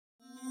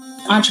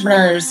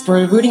entrepreneurs,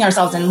 we're rooting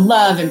ourselves in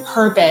love and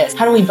purpose.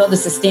 How do we build a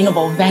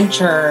sustainable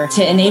venture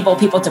to enable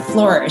people to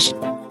flourish?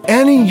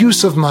 Any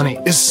use of money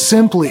is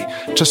simply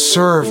to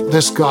serve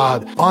this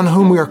God on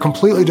whom we are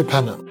completely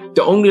dependent.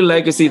 The only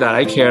legacy that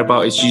I care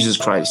about is Jesus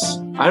Christ.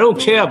 I don't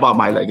care about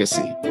my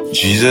legacy.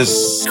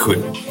 Jesus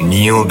could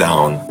kneel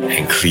down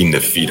and clean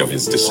the feet of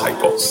his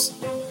disciples.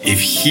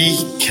 If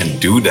he can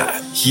do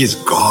that, he is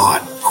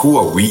God. Who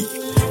are we?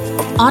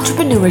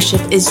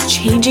 Entrepreneurship is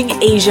changing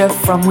Asia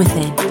from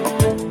within.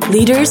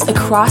 Leaders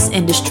across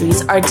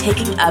industries are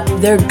taking up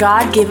their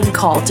God-given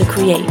call to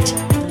create.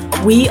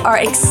 We are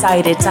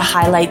excited to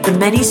highlight the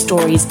many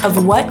stories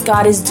of what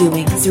God is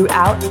doing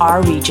throughout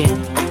our region.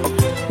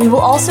 We will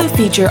also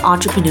feature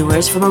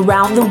entrepreneurs from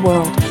around the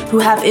world who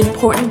have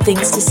important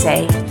things to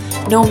say,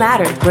 no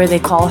matter where they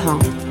call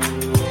home.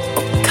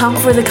 Come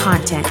for the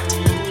content.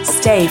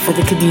 Stay for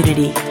the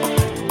community.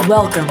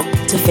 Welcome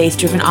to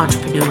Faith-Driven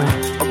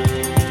Entrepreneur.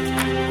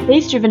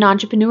 Faith-Driven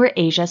Entrepreneur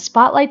Asia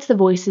spotlights the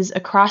voices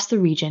across the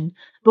region,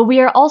 but we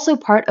are also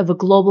part of a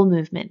global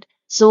movement.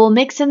 So we'll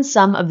mix in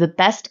some of the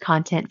best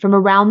content from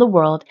around the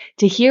world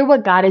to hear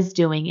what God is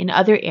doing in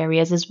other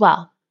areas as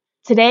well.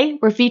 Today,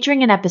 we're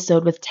featuring an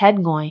episode with Ted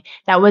Ngoy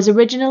that was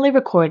originally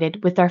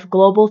recorded with our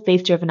global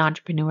faith-driven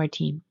entrepreneur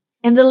team.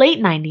 In the late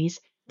 90s,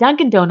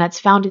 Dunkin' Donuts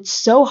found it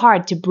so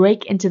hard to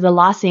break into the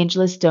Los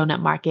Angeles donut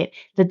market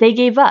that they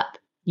gave up.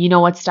 You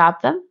know what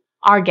stopped them?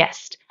 Our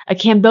guest, a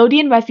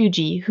Cambodian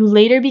refugee who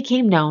later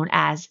became known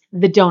as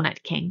the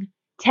Donut King.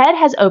 Ted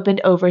has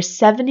opened over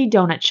 70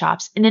 donut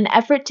shops in an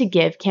effort to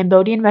give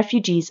Cambodian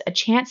refugees a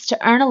chance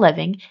to earn a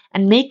living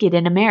and make it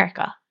in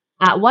America.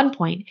 At one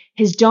point,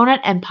 his donut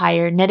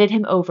empire netted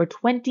him over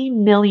 $20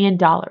 million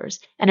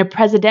and a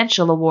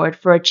presidential award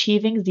for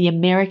achieving the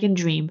American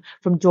dream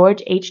from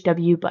George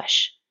H.W.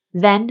 Bush.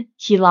 Then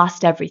he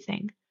lost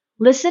everything.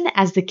 Listen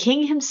as the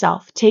king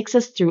himself takes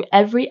us through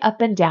every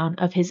up and down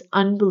of his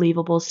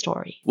unbelievable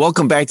story.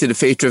 Welcome back to the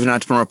Faith-Driven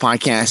Entrepreneur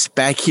Podcast,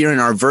 back here in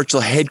our virtual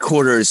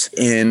headquarters.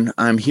 And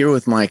I'm here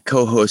with my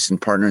co-hosts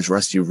and partners,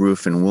 Rusty,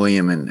 Roof, and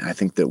William. And I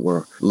think that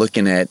we're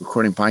looking at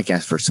recording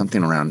podcasts for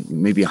something around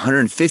maybe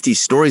 150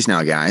 stories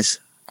now, guys.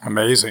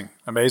 Amazing.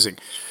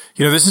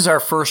 You know, this is our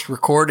first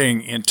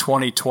recording in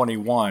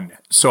 2021.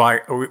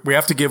 So we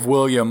have to give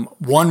William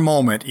one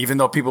moment, even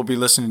though people will be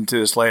listening to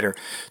this later,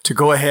 to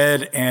go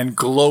ahead and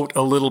gloat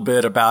a little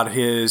bit about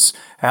his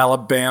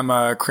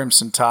Alabama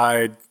Crimson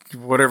Tide,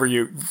 whatever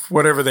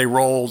they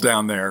roll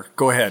down there.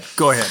 Go ahead.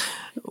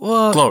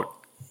 Well, Gloat.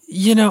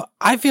 You know,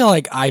 I feel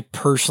like I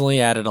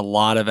personally added a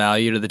lot of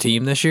value to the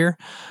team this year.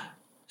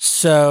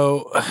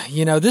 So,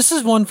 you know, this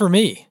is one for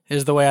me,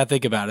 is the way I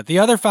think about it. The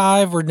other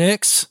 5 were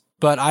Nick's.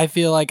 But I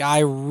feel like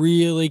I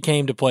really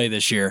came to play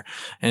this year.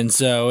 And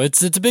so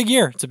it's a big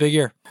year. It's a big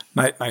year.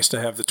 Nice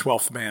to have the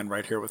 12th man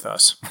right here with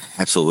us.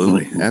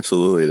 Absolutely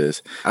it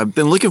is. I've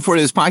been looking forward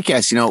to this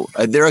podcast. You know,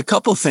 there are a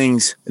couple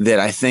things that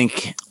I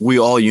think we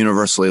all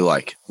universally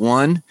like.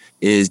 One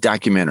is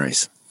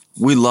documentaries.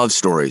 We love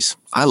stories.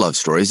 I love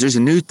stories. There's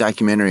a new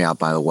documentary out,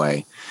 by the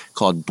way,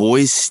 called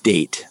Boys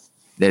State,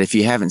 that if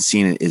you haven't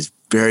seen it is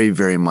very,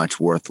 very much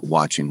worth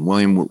watching.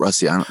 William,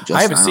 Rusty, I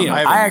haven't seen it.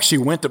 I actually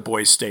went to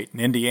Boys State in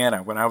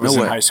Indiana when I was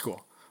in high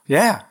school.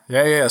 Yeah.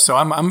 So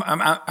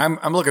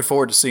I'm looking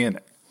forward to seeing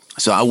it.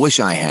 So I wish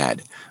I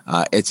had.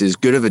 It's as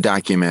good of a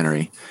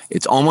documentary.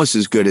 It's almost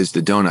as good as The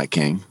Donut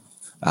King.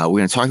 We're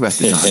going to talk about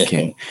The Donut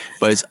King,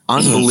 but it's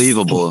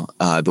unbelievable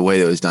the way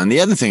that it was done. The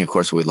other thing, of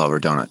course, we love are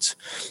donuts.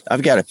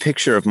 I've got a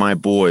picture of my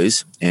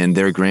boys and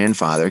their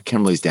grandfather,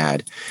 Kimberly's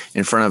dad,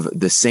 in front of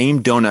the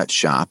same donut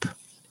shop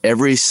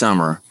every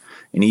summer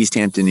in East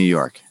Hampton, New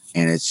York.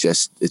 And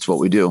it's what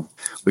we do.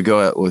 We go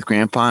out with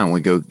Grandpa and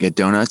we go get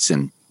donuts.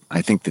 And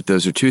I think that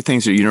those are two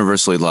things that are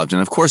universally loved.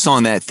 And of course,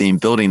 on that theme,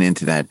 building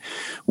into that,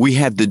 we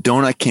have the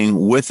Donut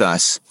King with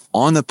us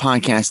on the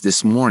podcast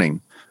this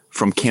morning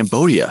from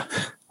Cambodia,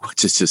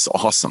 which is just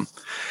awesome.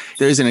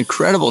 There's an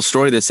incredible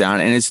story that's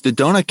out, and it's The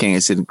Donut King.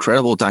 It's an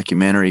incredible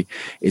documentary.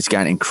 It's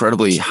got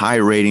incredibly high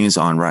ratings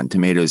on Rotten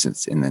Tomatoes.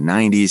 It's in the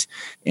 90s,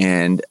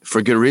 and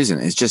for good reason.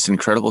 It's just an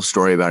incredible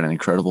story about an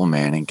incredible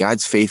man and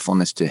God's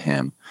faithfulness to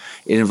him.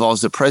 It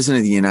involves the President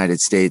of the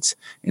United States.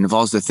 It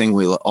involves the thing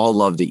we all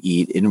love to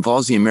eat. It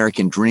involves the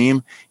American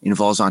dream. It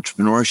involves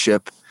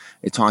entrepreneurship.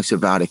 It talks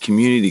about a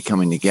community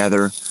coming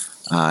together,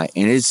 and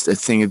it's a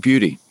thing of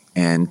beauty.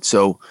 And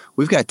so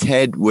we've got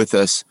Ted with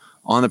us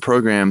on the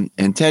program.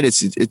 And Ted,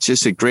 it's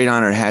just a great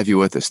honor to have you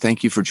with us.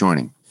 Thank you for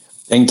joining.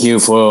 Thank you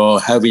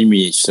for having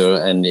me,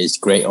 sir. And it's a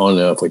great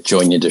honor for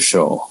joining the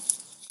show.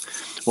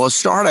 Well,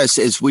 start us,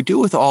 as we do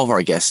with all of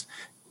our guests,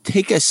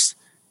 take us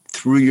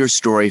through your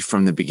story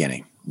from the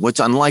beginning.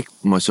 What's unlike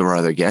most of our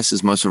other guests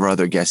is most of our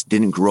other guests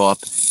didn't grow up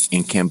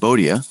in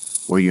Cambodia,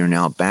 where you're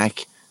now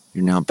back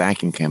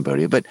in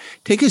Cambodia. But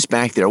take us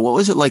back there. What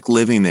was it like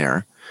living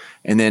there?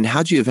 And then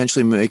how'd you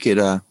eventually make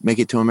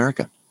it to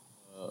America?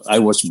 I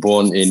was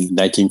born in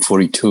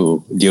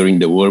 1942 during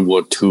the World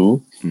War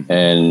II,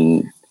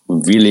 and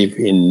we live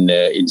in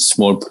a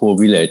small poor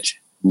village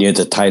near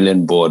the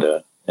Thailand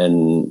border.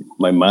 And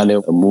my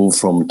mother moved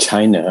from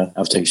China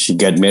after she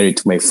got married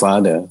to my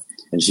father.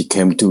 And she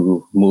came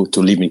to move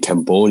to live in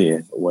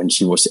Cambodia when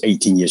she was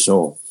 18 years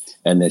old.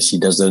 And she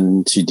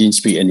didn't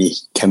speak any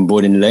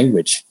Cambodian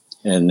language.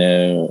 And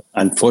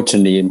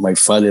unfortunately, my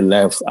father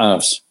left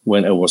us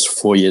when I was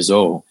 4 years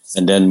old.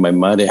 And then my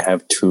mother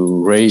had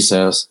to raise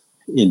us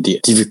in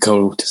the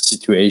difficult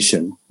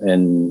situation.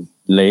 And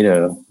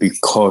later,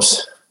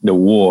 because the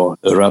war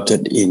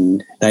erupted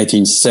in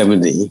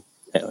 1970,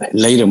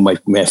 later,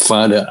 my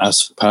father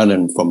asked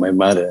pardon from my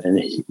mother, and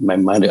my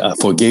mother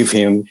forgave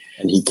him,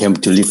 and he came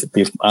to live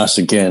with us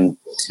again.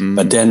 Mm.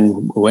 But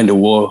then when the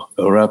war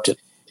erupted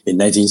in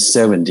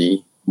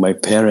 1970, my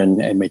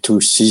parents and my two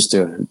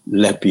sisters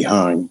left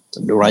behind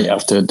right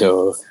after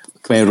the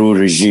Khmer Rouge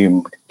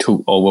regime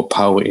took over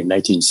power in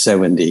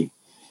 1970.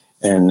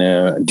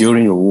 And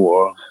during the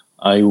war,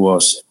 I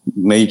was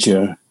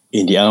major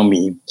in the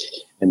army,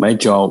 and my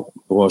job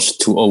was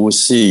to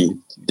oversee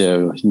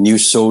the new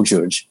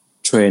soldiers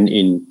trained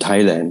in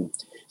Thailand.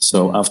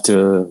 So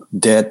after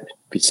that,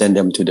 we sent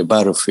them to the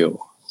battlefield.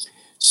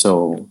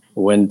 So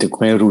when the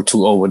Khmer Rouge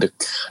took over the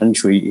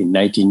country in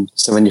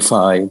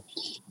 1975,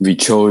 we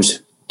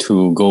chose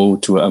to go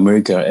to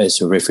America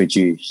as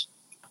refugees.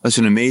 That's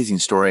an amazing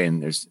story,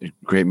 and there's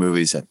great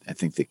movies. I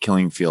think the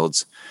Killing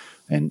Fields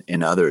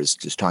and others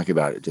just talk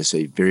about it. Just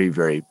a very,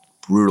 very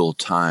brutal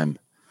time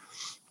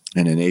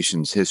in a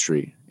nation's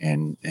history,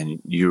 and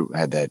you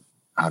had that,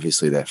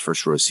 obviously, that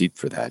first row seat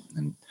for that,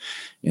 and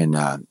it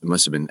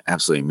must have been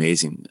absolutely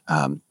amazing.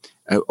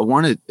 I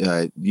wanted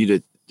you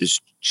to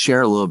just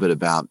share a little bit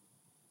about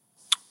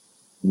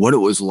what it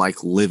was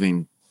like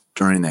living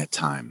during that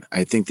time.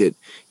 I think that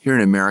here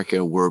in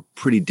America, we're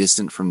pretty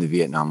distant from the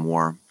Vietnam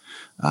War.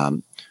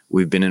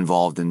 We've been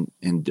involved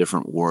in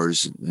different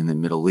wars in the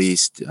Middle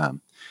East,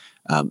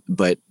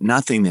 but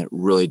nothing that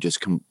really just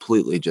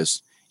completely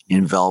just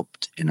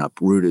enveloped and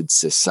uprooted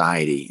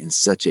society in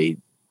such a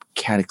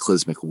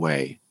cataclysmic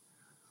way.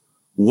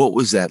 What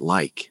was that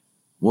like?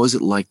 What was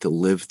it like to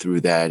live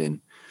through that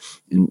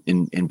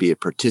and be a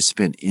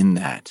participant in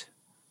that?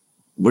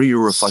 What are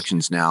your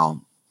reflections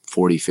now,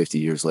 40, 50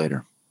 years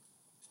later?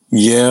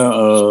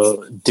 Yeah,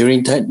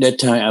 during that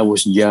time, I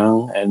was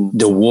young, and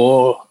the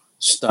war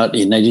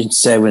started in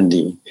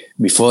 1970.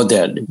 Before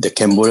that, the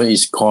Cambodia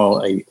is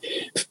called a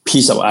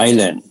piece of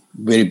island,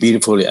 very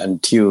beautifully,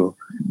 until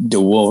the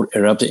war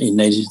erupted in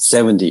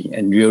 1970.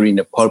 And during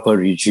the Pol Pot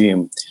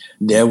regime,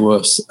 there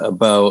was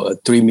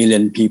about 3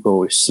 million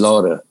people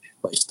slaughtered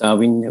by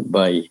starving,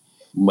 by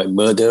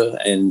murder,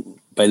 and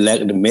by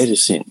lack of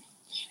medicine.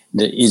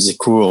 That is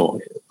cruel,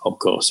 of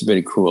course,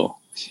 very cruel,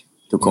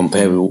 to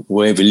compare with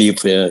where we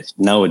live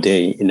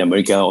nowadays in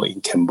America or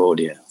in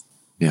Cambodia.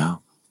 Yeah.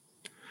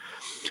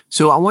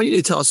 So I want you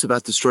to tell us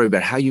about the story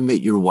about how you met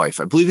your wife.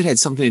 I believe it had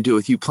something to do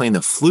with you playing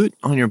the flute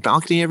on your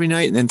balcony every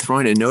night and then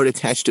throwing a note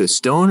attached to a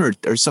stone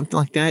or something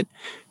like that.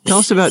 Tell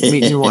us about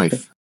meeting your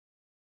wife.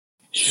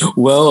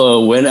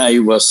 Well, when I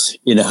was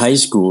in high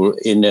school,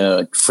 in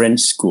a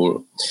French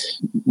school,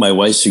 my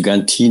wife,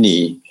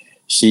 Sugantini,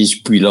 she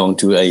belonged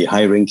to a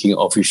high-ranking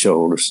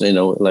official,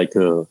 like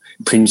a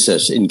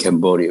princess in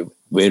Cambodia.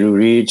 Very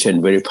rich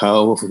and very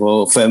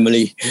powerful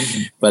family.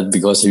 But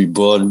because she was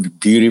born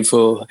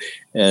beautiful,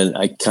 and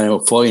I kind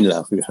of fall in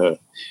love with her.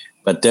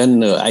 But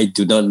then I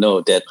do not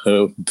know that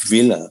her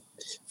villa,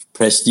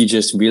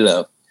 prestigious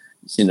villa,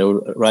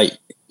 right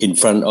in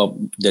front of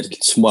that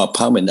small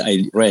apartment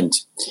I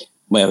rent.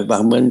 My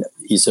apartment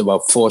is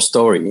about 4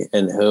 stories,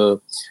 and her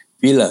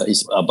villa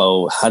is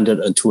about 100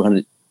 and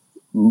 200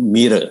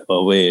 meters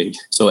away.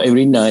 So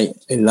every night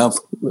I love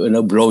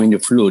blowing the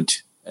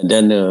flute. And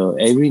then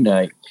every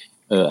night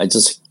I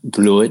just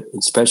blew it,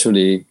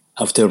 especially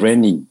after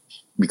raining,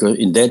 because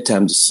in that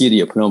time the city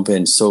of Phnom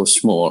Penh is so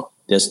small.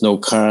 There's no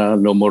car,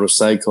 no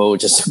motorcycle,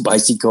 just a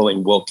bicycle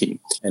and walking.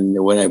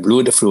 And when I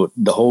blew the flute,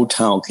 the whole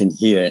town can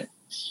hear it.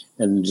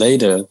 And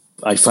later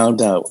I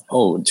found out,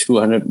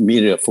 200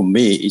 meters from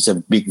me is a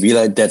big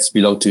villa that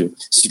belongs to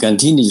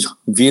Sugantini's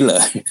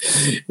villa.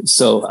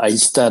 So I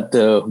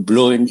started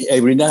blowing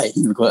every night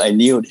because I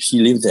knew she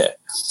lived there.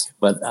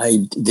 But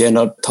I dare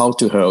not talk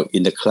to her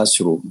in the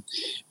classroom.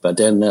 But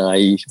then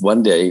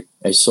one day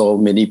I saw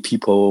many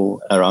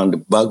people around the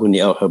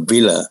balcony of her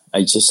villa.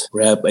 I just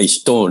wrapped a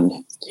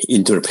stone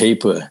into the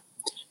paper,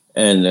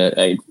 and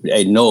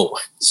I know.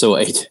 So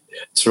I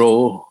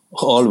throw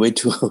all the way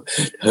to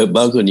her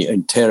balcony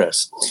and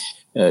terrace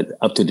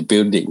up to the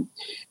building.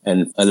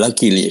 And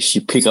luckily,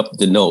 she picked up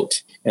the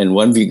note. And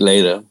 1 week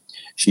later,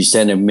 she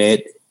sent a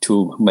maid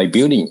to my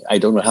building. I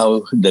don't know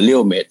how the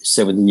little maid,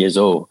 17 years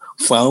old,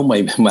 found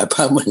my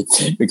apartment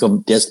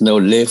because there's no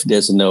lift,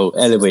 there's no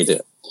elevator.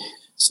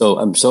 So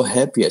I'm so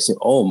happy. I said,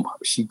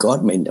 she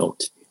got my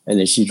note. And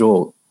then she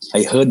wrote,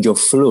 I heard your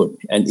flute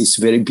and it's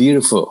very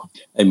beautiful.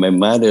 And my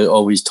mother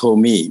always told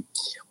me,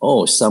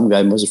 some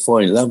guy must fall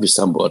in love with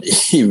somebody.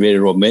 Very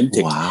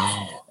romantic.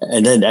 Wow.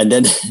 And then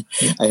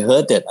I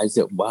heard that. I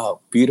said, wow,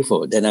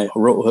 beautiful. Then I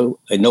wrote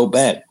her a note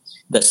back.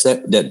 That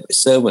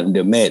servant,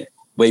 the maid,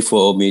 wait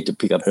for me to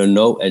pick up her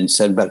note and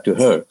send back to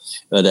her.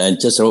 And I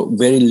just wrote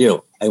very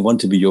little. I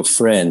want to be your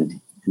friend.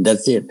 And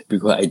that's it,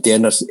 because I dare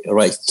not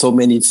write so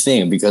many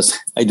things because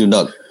I do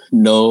not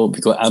know,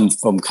 because I'm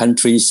from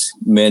countries,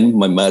 my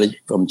mother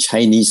from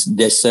Chinese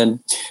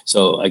descent.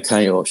 So I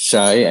kind of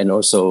shy and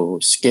also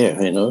scared,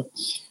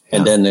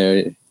 And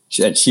then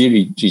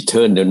she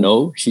returned the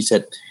note. She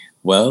said,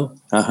 well,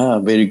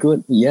 very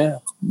good. Yeah,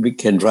 we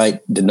can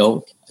write the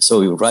note. So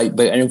we write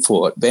back and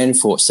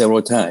forth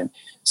several times.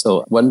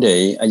 So one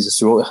day I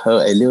just wrote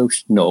her a little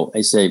note.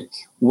 I say,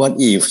 what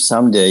if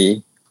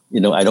someday,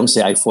 I don't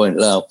say I fall in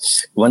love.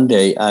 One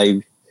day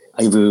I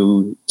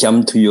will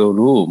jump to your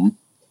room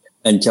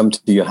and jump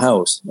to your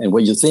house. And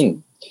what do you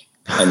think?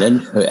 And then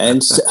her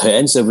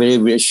answer very,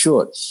 very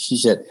short. She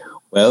said,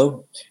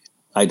 well,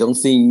 I don't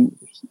think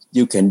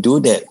you can do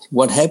that.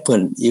 What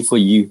happened if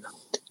you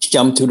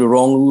jump to the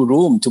wrong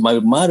room, to my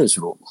mother's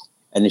room?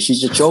 And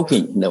she's just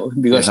joking,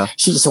 because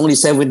she's only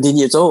 17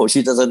 years old.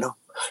 She doesn't know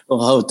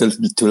how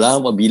to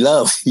love or be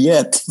loved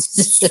yet.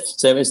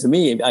 Same as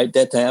me. At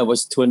that time, I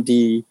was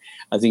 21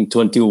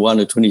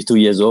 or 22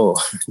 years old.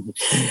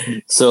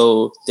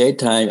 So that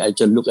time, I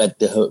just look at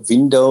her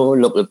window,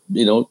 look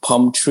at,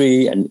 palm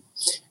tree and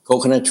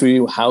coconut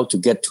tree, how to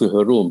get to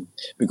her room.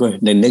 Because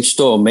the next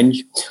door,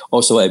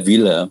 also a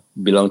villa,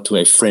 belonged to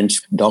a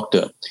French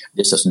doctor.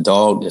 There's a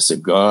dog, there's a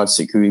guard,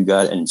 security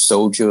guard, and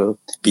soldier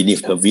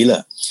beneath her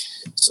villa.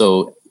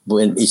 So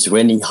when it's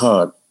raining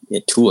hard,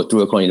 at 2 or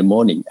 3 o'clock in the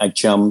morning, I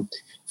jump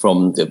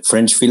from the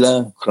French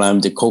villa, climb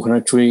the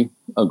coconut tree,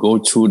 go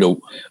through the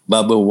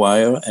barbed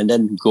wire, and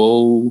then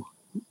go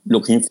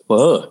looking for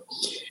her.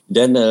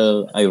 Then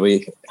I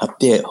was up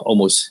there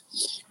almost,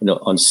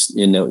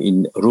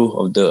 in roof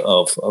of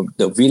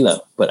the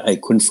villa, but I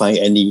couldn't find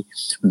any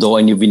door,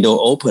 any window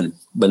open.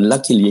 But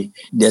luckily,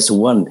 there's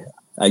one.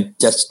 I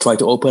just tried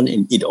to open,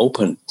 and it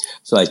opened.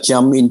 So I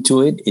jumped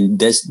into it. In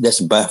this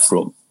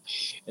bathroom.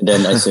 And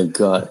then I said,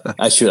 God,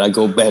 I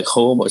go back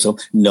home or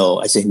something? No,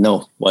 I said,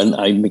 no. When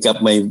I make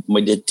up my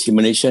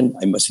determination,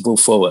 I must move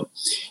forward.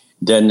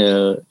 Then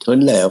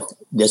turn left.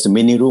 There's a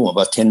mini room,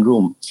 about 10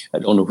 rooms. I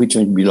don't know which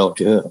one belonged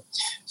to her.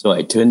 So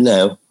I turned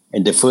left.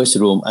 And the first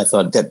room, I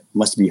thought that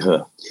must be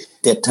her.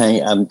 That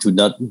time, I do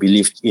not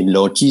believe in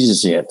Lord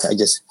Jesus yet. I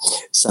just,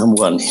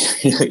 someone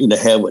in the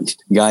heaven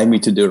guide me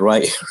to the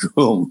right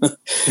room.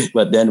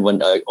 But then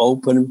when I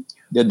opened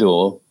the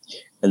door,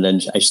 and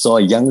then I saw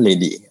a young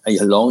lady,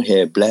 long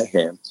hair, black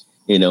hair,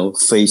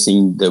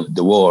 facing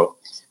the wall.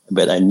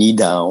 But I knee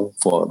down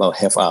for about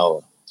half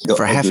hour.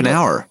 For half an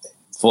hour?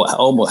 For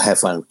almost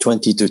half an hour,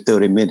 20 to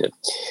 30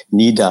 minutes.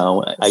 Knee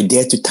down. I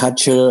dare to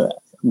touch her.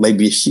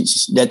 Maybe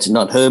that's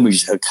not her, maybe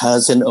it's her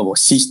cousin or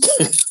sister.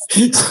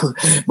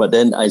 But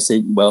then I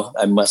said, well,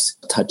 I must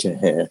touch her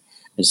hair.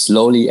 And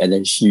slowly, and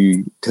then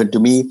she turned to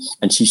me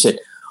and she said,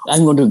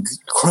 I'm going to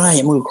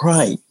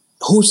cry.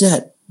 Who's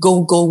that?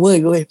 Go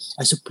away.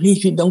 I said,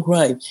 please don't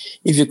cry.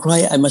 If you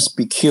cry, I must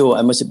be killed.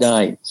 I must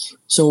die.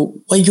 So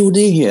why you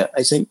doing here?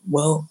 I said,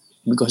 well,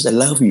 because I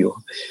love you.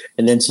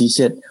 And then she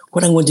said,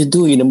 what I'm going to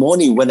do in the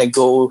morning when I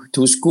go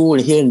to school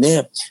here and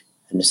there.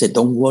 And I said,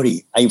 don't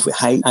worry. I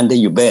hide under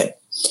your bed.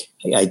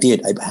 I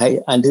did. I hide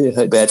under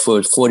her bed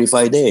for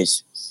 45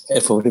 days.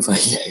 45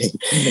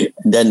 days.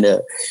 And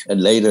then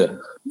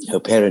later, her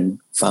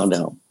parents found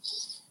out.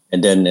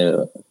 And then,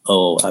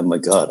 oh my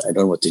God, I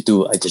don't know what to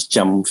do. I just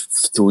jumped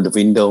through the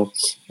window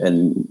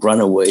and run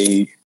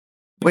away.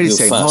 Wait a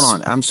second. Hold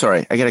on. I'm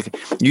sorry.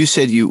 You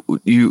said you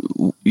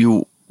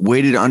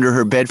waited under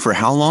her bed for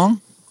how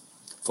long?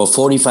 For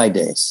 45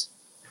 days.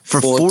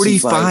 For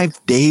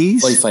 45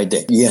 days? 45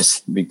 days.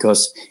 Yes,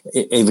 because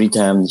every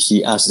time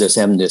she asked the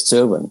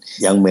servant,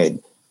 young maid,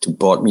 to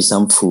bought me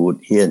some food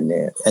here and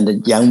there. And the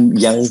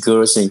young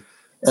girl say,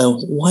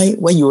 why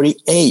you already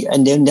ate?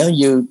 And then now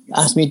you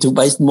ask me to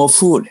buy more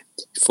food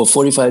for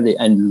 45 days.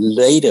 And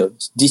later,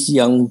 this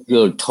young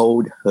girl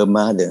told her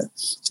mother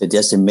that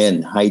there's a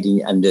man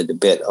hiding under the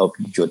bed of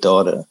your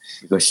daughter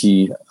because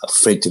she's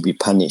afraid to be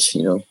punished,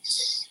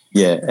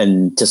 Yeah,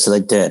 and just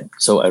like that.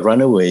 So I ran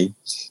away.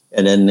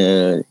 And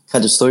then,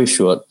 cut the story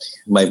short,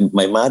 my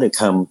mother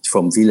come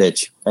from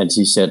village and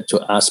she said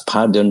to ask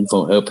pardon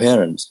from her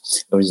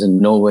parents. There is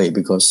no way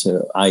because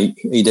I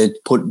either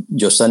put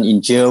your son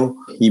in jail,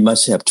 he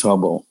must have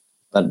trouble.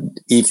 But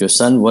if your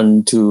son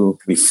want to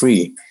be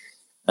free,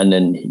 and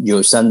then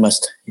your son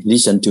must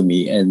listen to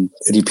me and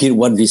repeat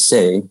what we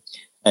say.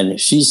 And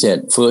she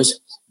said,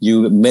 first,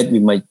 you met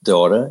with my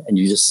daughter and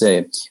you just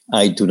say,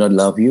 I do not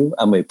love you.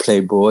 I'm a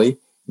playboy.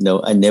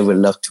 I never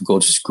loved to go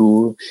to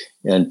school,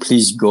 and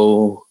please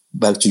go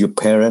back to your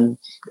parent.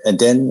 And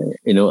then,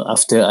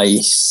 after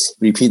I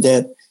repeat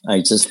that,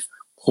 I just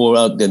pull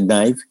out the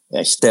knife.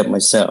 I stab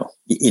myself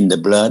in the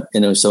blood.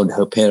 So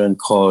her parent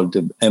called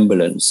the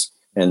ambulance.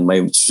 And my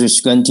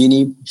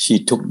Suskantini,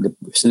 she took the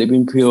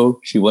sleeping pill.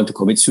 She wanted to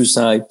commit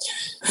suicide.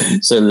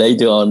 So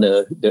later on,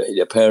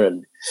 the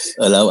parent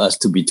allowed us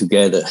to be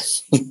together.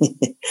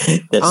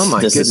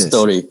 That's the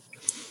story.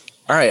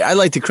 All right, I'd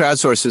like to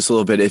crowdsource this a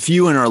little bit. If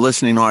you and our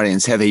listening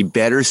audience have a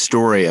better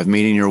story of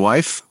meeting your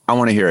wife, I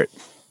want to hear it.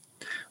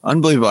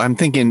 Unbelievable. I'm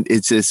thinking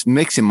it's this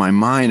mix in my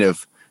mind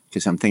of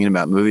because I'm thinking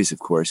about movies, of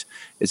course.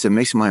 It's a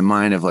mix in my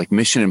mind of like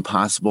Mission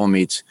Impossible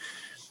meets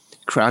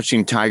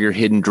Crouching Tiger,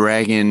 Hidden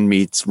Dragon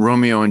meets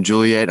Romeo and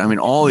Juliet. I mean,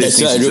 all these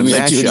things is a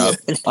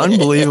mashup.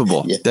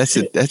 Unbelievable. Yeah.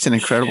 That's an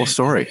incredible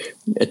story.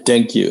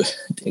 Thank you.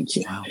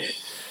 Wow.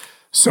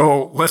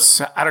 So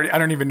I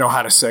don't even know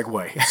how to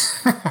segue,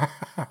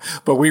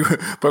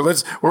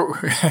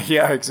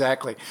 yeah,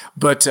 exactly.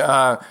 But,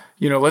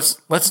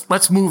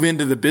 let's move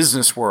into the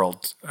business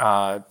world,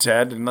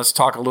 Ted, and let's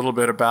talk a little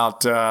bit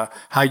about,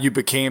 how you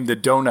became the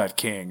Donut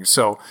King.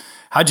 So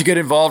how'd you get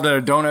involved in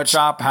a donut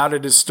shop? How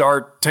did it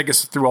start? Take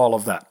us through all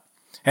of that.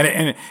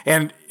 And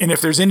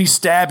if there's any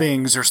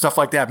stabbings or stuff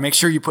like that, make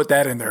sure you put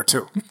that in there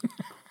too.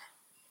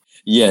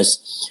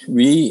 Yes,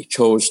 we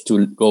chose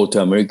to go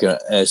to America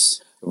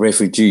as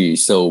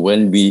refugees. So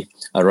when we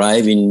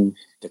arrived in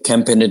the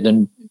Camp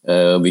Pendleton,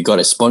 we got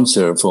a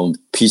sponsor from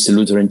Peace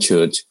Lutheran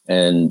Church,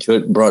 and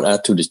church brought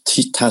us to the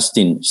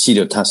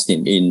Cedar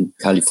Tustin in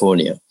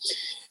California.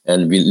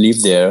 And we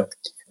lived there.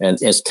 And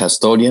as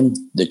custodian,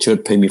 the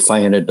church paid me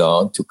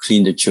 $500 to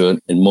clean the church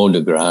and mow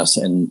the grass.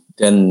 And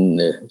then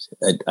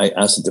I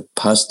asked the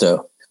pastor,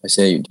 I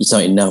said, it's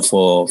not enough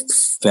for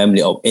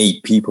family of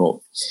 8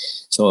 people.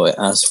 So I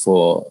asked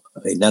for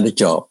another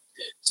job.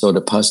 So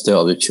the pastor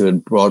of the church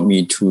brought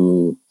me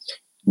to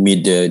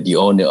meet the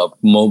owner of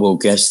mobile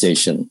gas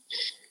station.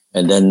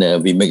 And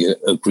then we make an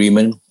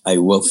agreement. I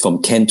work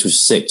from 10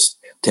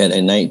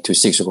 at night to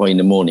 6 o'clock in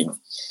the morning.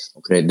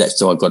 Okay,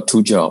 so I got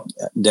 2 jobs.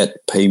 That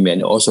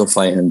payment also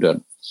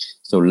 $500.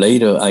 So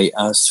later I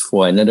asked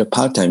for another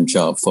part-time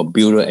job for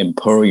Builder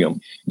Emporium.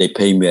 They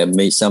pay me, I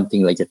made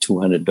something like a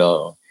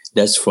 $200.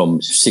 That's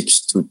from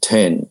 6 to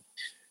 10.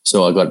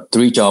 So I got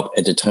 3 jobs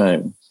at the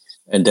time.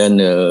 And then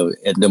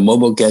at the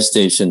mobile gas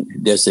station,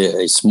 there's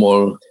a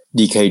small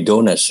DK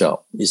donut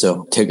shop. It's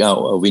a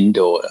take-out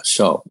window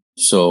shop.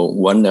 So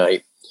one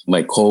night,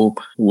 my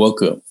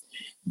co-worker,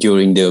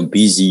 during the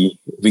busy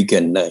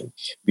weekend night,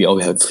 we all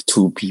have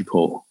 2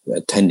 people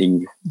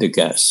attending the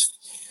gas.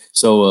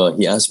 So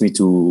he asked me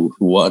to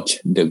watch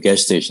the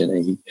gas station,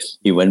 and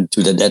he went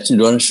to the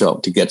donut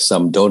shop to get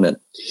some donut.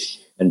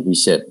 And he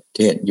said,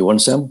 "Ted, you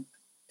want some?"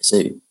 I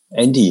said,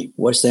 "Andy,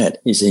 what's that?"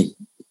 He said,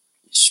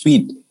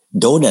 "Sweet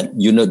donut.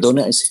 You know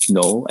donut?" I said,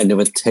 "No, I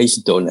never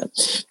tasted donut.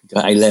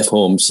 I left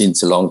home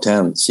since a long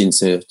time,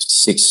 since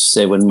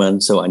 6-7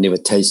 months, so I never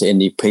tasted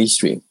any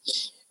pastry.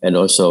 And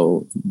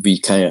also be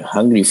kind of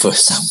hungry for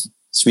some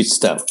sweet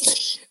stuff."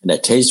 And I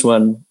taste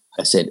one.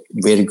 I said,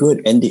 "Very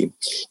good, Andy.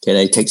 Can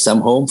I take some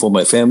home for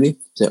my family?"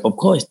 I said, "Of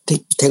course,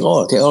 take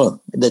all.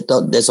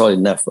 That's all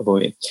enough for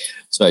me."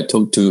 So I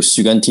took to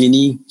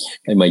Sugantini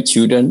and my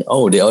children.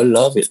 Oh, they all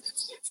love it.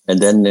 And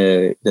then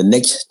the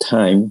next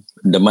time,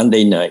 the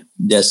Monday night,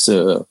 that's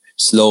a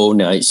slow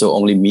night, so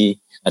only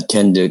me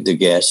attend the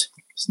gas.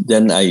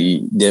 Then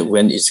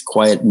when it's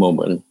quiet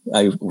moment,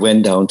 I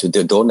went down to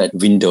the donut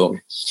window.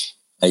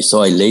 I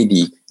saw a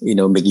lady,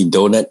 making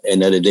donut.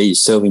 Another lady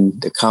serving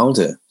the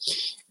counter.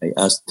 I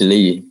asked the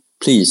lady,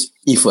 "Please,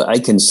 if I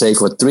can save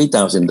for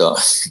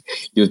 $3,000,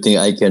 you think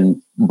I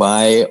can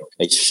buy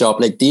a shop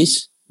like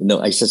this?"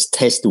 I just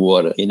test the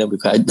water,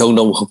 because I don't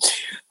know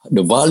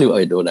the value of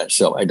a donut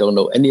shop. I don't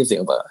know anything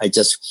about it.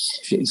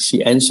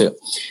 She answered.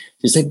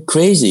 She said,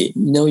 "Crazy,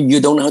 you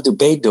don't know how to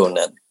bake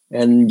donut,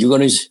 and you're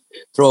going to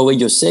throw away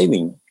your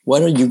saving. Why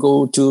don't you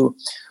go to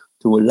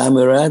La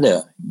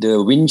Mirada,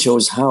 the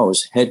Winchell's house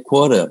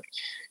headquarters?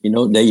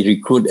 They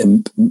recruit a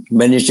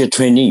manager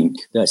training."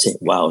 I said,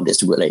 "Wow,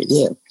 that's a good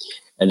idea."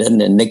 And then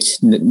the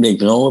next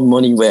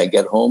morning when I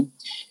get home,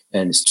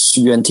 and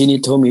Suantini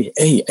told me,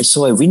 "Hey, I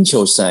saw a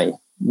Winchell sign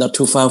not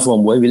too far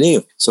from where we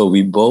live." So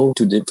we go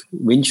to the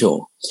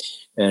Winchell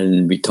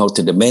and we talked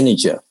to the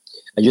manager.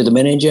 "Are you the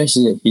manager?"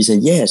 He said,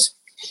 "Yes."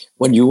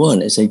 "What do you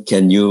want?" I said,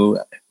 "Can you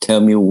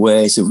tell me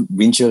where is the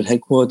Winchell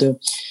headquarters?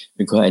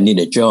 Because I need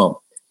a job."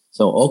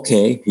 So,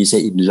 okay. He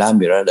said, "In La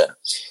Mirada."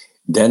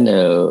 Then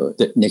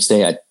the next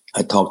day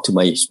I talked to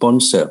my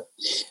sponsor.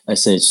 I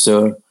said,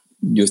 "Sir,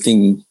 you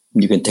think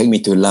you can take me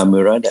to La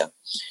Mirada,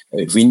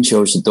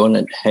 Winchell's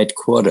donut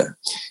headquarters?"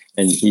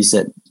 And he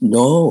said,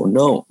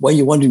 No. Why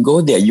you want to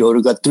go there? You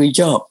already got 3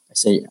 jobs. I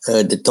say,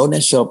 the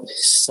donut shop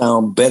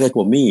sound better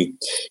for me.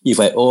 If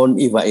I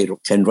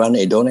can run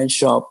a donut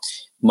shop,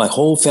 my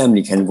whole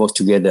family can work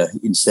together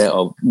instead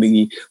of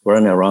me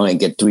run around and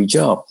get 3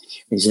 jobs.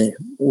 He said,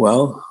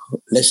 "Well,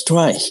 let's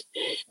try."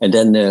 And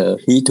then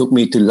he took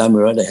me to La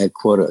Mirada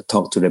headquarters,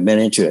 talked to the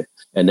manager.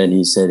 And then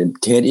he said,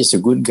 "Ted is a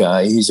good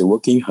guy. He's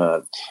working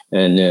hard.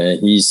 And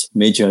he's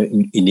major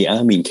in the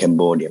army in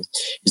Cambodia.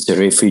 He's a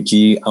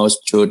refugee. Our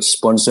church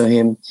sponsor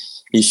him.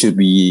 He should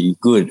be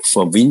good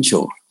for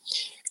Winchell."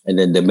 And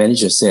then the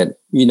manager said,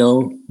 "We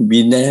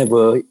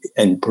never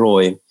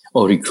employ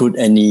or recruit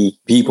any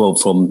people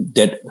from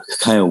that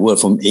kind of work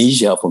from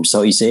Asia, from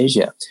Southeast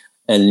Asia.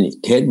 And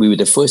Ted, we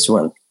were the first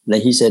one."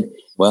 Then he said,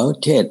 "Well,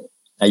 Ted,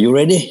 are you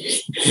ready?"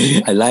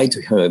 I lied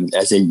to him.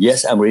 I said,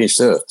 "Yes, I'm ready,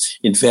 sir.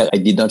 In fact, I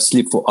did not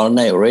sleep for all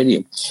night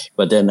already."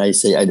 But then I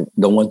say, "I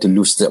don't want to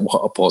lose the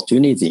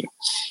opportunity."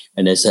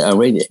 And I said, "I'm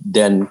ready."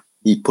 Then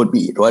he put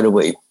me right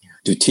away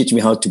to teach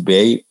me how to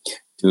bake,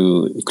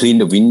 to clean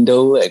the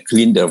window,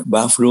 clean the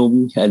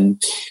bathroom, and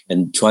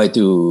try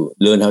to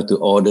learn how to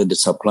order the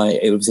supply,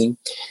 everything.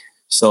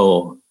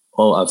 So,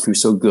 I feel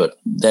so good.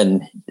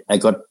 Then I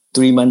got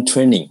 3-month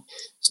training.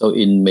 So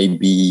in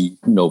maybe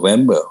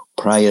November,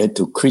 prior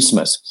to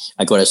Christmas,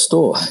 I got a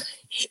store,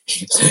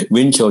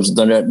 Winchell's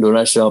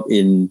donut shop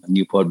in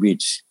Newport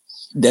Beach.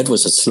 That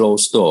was a slow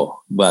store,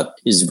 but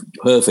it's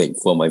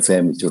perfect for my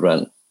family to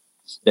run.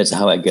 That's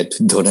how I get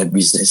to donut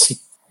business.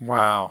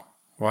 Wow.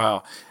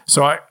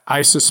 So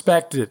I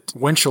suspect that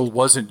Winchell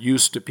wasn't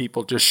used to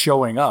people just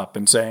showing up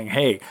and saying,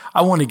 hey,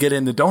 I want to get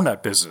in the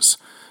donut business.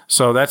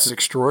 So that's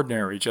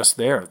extraordinary just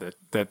there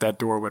that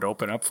door would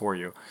open up for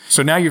you.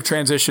 So now you've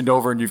transitioned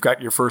over and you've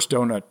got your first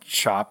donut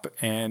shop.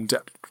 And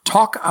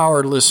talk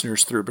our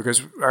listeners through,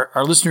 because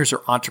our listeners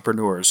are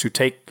entrepreneurs who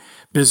take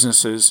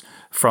businesses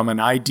from an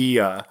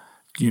idea,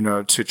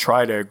 to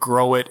try to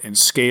grow it and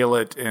scale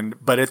it.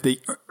 But at the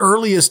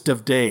earliest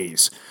of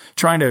days,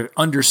 trying to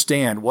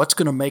understand what's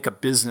going to make a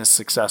business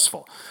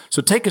successful.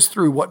 So take us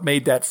through what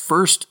made that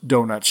first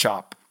donut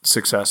shop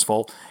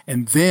successful.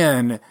 And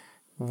then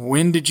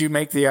when did you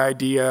make the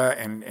idea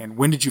and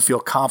when did you feel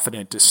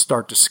confident to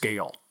start to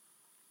scale?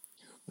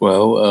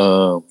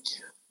 Well,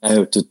 I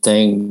have to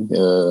thank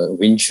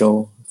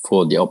Winchell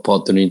for the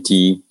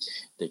opportunity.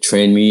 They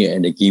trained me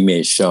and they gave me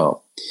a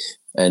shop.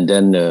 And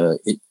then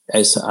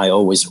as I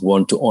always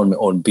want to own my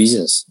own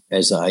business,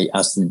 as I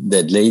asked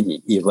that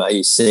lady, if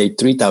I say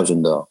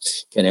 $3,000,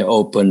 can I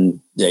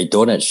open the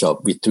donut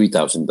shop with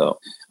 $3,000?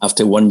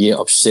 After 1 year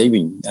of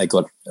saving, I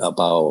got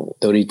about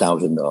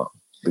 $30,000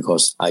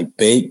 because I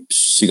paid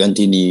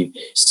Sugantini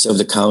serve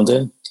the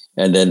counter,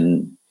 and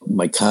then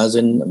my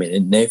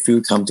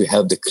nephew come to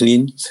help the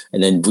clean,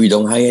 and then we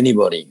don't hire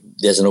anybody.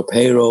 There's no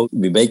payroll.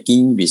 We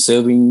baking, we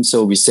serving,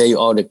 so we save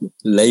all the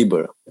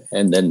labor,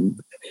 and then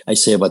I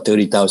save about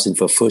 $30,000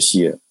 for first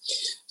year.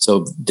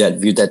 So that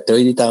with that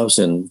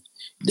 $30,000,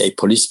 the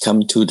police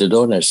come to the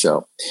donut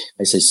shop.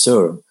 I say,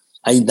 sir,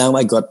 I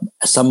got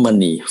some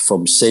money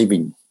from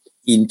saving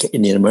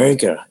in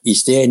America.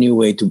 Is there any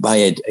way to buy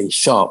a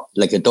shop,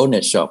 like a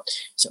donut shop?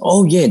 So,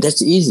 oh yeah,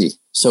 that's easy.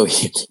 So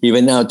he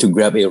went out to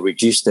grab a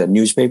registered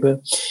newspaper,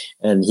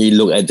 and he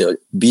looked at the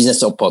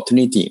business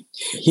opportunity.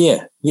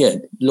 Here,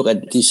 look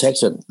at this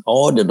section.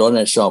 All the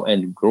donut shop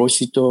and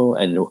grocery store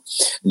and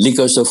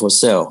liquor store for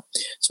sale.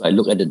 So I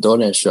look at the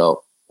donut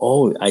shop.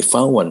 Oh, I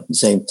found one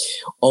saying,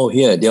 oh,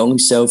 here, they only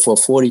sell for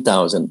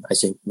 $40,000. I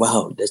say,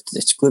 wow,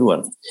 that's a good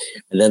one.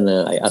 And then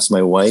I asked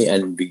my wife,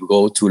 and we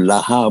go to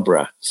La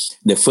Habra.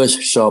 The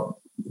first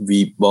shop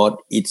we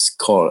bought, it's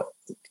called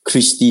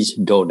Christie's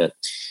Donut.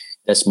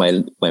 That's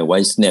my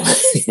wife's name.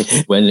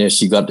 When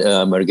she got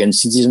American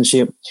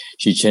citizenship,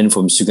 she changed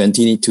from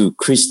Sugantini to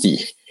Christie,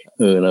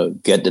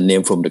 get the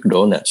name from the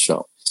donut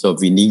shop. So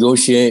we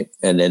negotiate,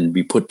 and then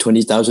we put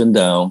 $20,000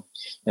 down,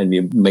 and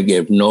we make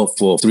a note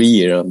for 3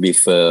 years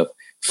with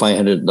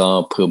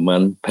 $500 per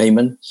month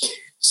payment.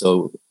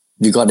 So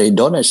we got a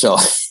donut shop.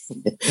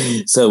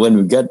 So when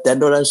we got that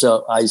donut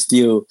shop, I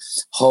still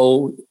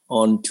hold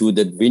on to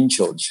the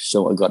Winchell's.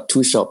 So I got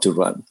 2 shops to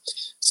run.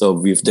 So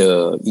with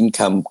the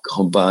income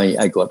combined,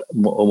 I got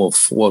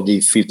almost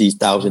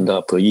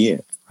 $50,000 per year.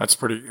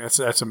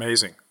 That's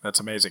amazing. That's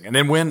amazing. And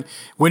then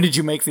when did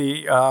you make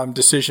the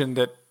decision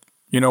that,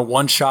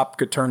 one shop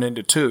could turn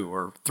into 2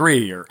 or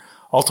 3 or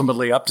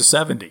ultimately up to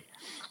 70?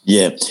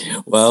 Yeah.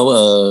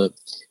 Well,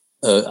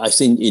 I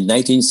think in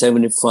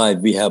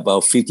 1975, we have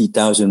about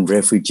 50,000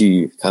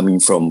 refugees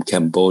coming from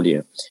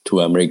Cambodia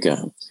to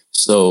America.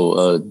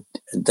 So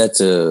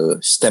that's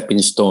a stepping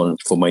stone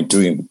for my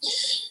dream.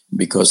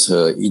 Because,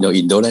 in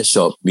donut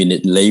shop, we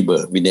need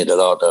labor. We need a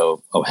lot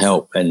of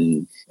help.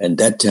 And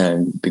that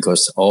time,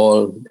 because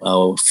all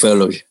our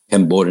fellow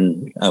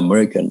Cambodian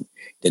American,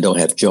 they don't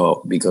have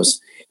job,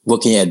 because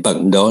working at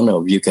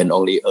McDonald's, you can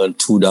only earn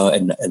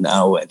 $2 an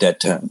hour at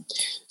that time.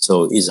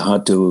 So it's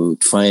hard to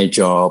find a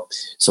job.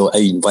 So I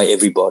invite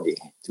everybody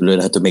to learn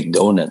how to make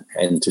donut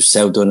and to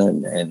sell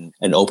donut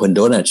and open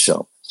donut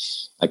shop.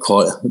 I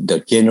call the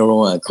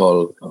general, I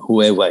call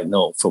whoever I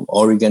know from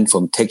Oregon,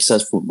 from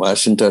Texas, from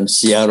Washington,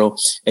 Seattle,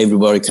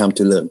 everybody come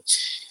to learn.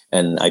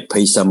 And I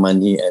pay some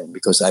money, and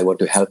because I want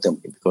to help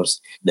them,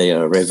 because they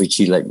are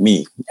refugee like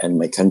me and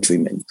my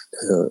countrymen.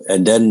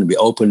 And then we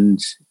opened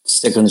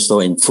second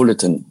store in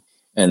Fullerton.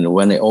 And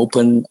when I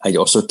opened, I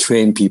also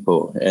train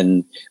people.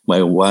 And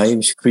my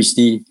wife,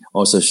 Christy,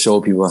 also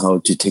show people how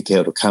to take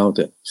care of the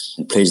counter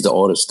and place the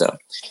order stuff.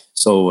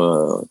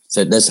 So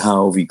that's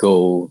how we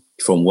go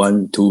from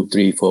 1, 2,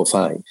 3, 4,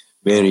 5,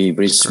 very,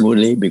 very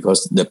smoothly,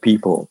 because the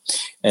people.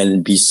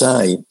 And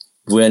besides,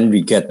 when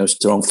we get a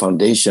strong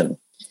foundation,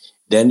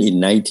 then in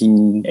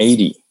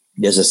 1980,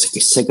 there's a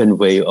second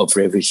wave of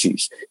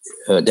refugees.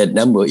 That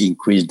number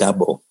increased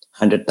double,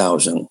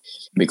 100,000,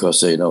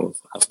 because,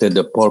 after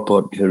the Pol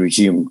Pot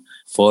regime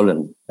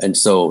fallen, and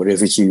so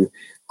refugees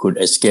could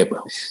escape.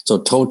 So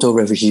total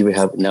refugees we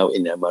have now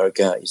in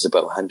America is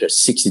about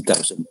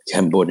 160,000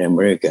 Cambodian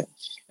American.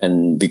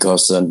 And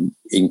because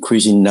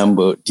increasing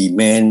number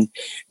demand,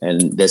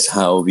 and that's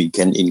how we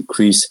can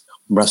increase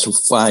brush of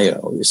fire.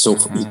 So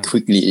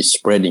quickly it's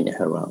spreading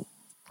around.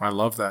 I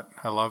love that.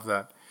 I love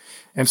that.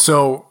 And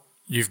so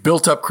you've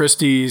built up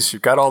Christie's,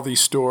 you've got all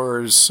these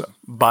stores.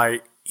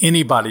 By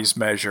anybody's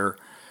measure,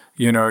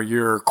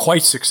 you're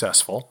quite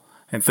successful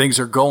and things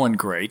are going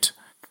great.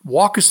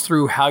 Walk us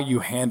through how you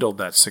handled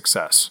that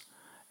success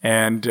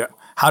and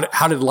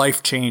how did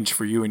life change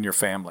for you and your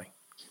family?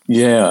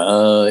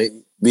 Yeah,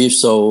 we're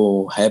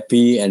so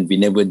happy and we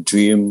never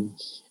dreamed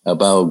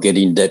about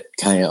getting that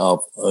kind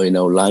of,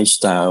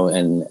 lifestyle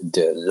and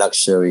the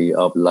luxury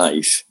of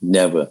life.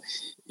 Never.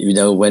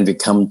 When we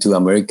come to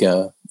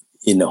America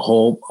in the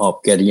hope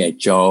of getting a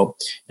job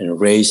and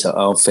raise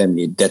our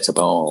family, that's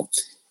about all.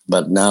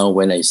 But now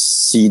when I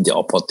see the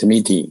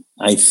opportunity,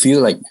 I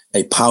feel like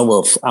a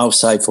power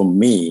outside from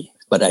me,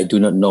 but I do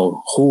not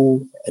know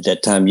who at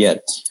that time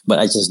yet. But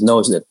I just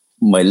know that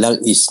my luck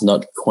is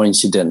not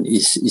coincident.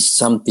 It's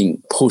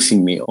something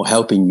pushing me or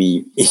helping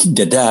me in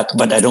the dark,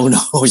 but I don't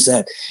know who's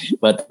that.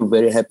 But I'm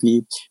very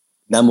happy.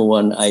 Number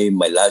one,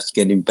 my life's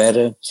getting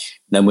better.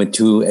 Number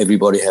two,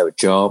 everybody have a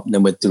job.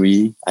 Number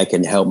three, I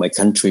can help my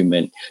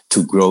countrymen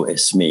to grow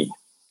as me.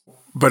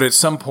 But at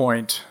some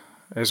point,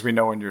 as we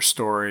know in your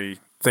story,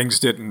 things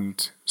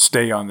didn't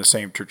stay on the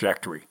same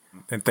trajectory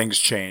and things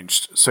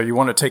changed. So you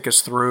want to take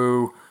us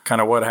through kind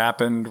of what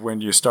happened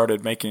when you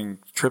started making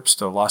trips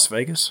to Las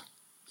Vegas?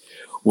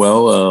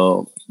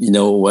 Well,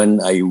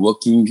 when I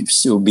working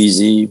so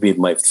busy with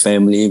my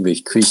family,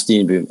 with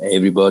Christine, with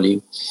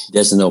everybody,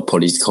 there's no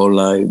political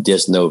life,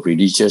 there's no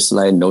religious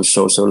life, no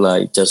social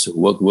life, just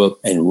work,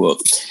 and work.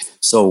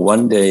 So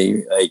one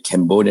day, a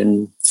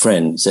Cambodian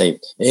friend say,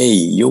 "Hey,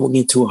 you're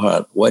working too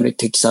hard. Why don't you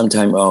take some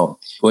time off,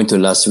 going to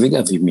Las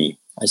Vegas with me?"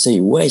 I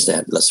say, "Where is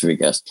that, Las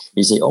Vegas?"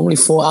 He say, "Only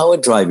 4 hour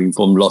driving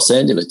from Los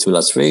Angeles to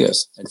Las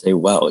Vegas." I say,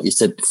 "Wow, is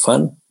that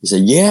fun?" He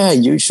said, "Yeah,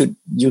 you should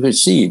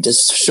see,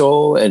 just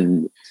show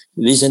and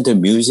listen to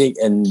music."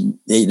 And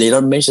they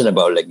don't mention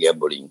about like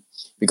gambling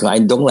because I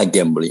don't like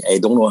gambling. I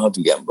don't know how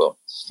to gamble.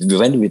 We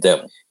went with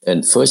them.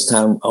 And first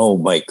time, oh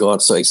my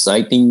God, so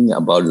exciting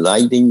about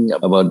lighting,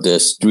 about the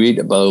street,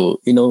 about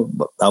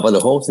the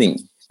whole thing.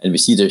 And we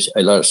see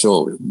a lot of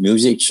show,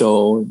 music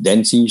show,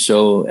 dancing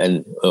show,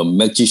 and a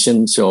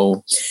magician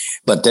show.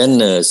 But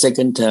then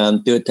second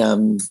time, third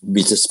time,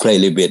 we just play a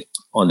little bit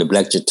on the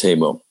blackjack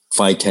table,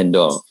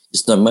 $5-10.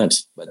 It's not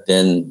much. But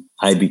then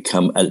I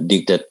become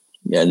addicted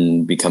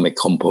and become a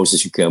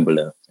compulsive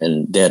gambler.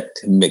 And that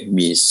make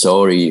me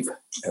sorry,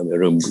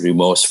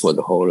 remorse for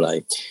the whole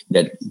life.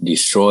 That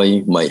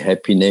destroy my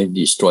happiness,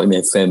 destroy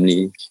my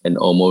family, and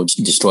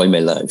almost destroy my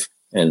life.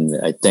 And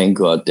I thank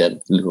God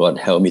that God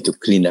helped me to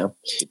clean up.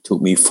 It took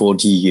me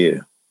 40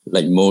 years,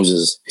 like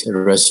Moses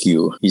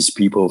rescue his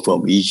people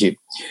from Egypt.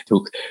 It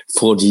took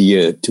 40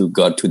 years to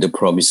get to the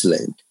promised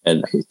land.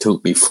 And it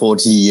took me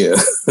 40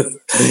 years.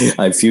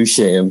 I feel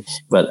shame,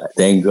 but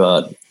thank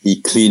God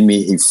he cleaned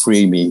me, he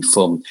freed me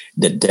from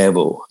the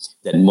devil,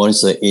 that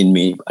monster in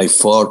me. I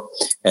fought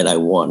and I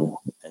won.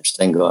 And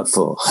thank God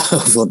for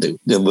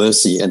the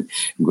mercy and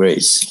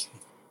grace.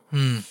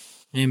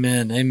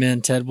 Amen. Amen.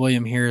 Ted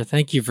William here.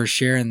 Thank you for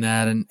sharing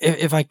that. And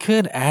if I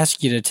could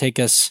ask you to take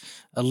us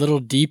a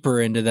little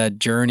deeper into that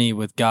journey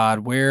with God,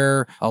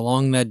 where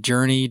along that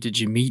journey did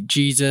you meet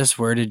Jesus?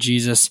 Where did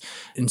Jesus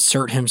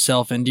insert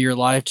himself into your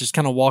life? Just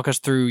kind of walk us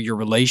through your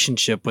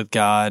relationship with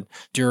God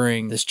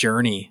during this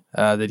journey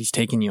that he's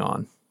taken you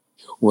on.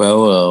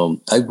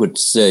 Well, I would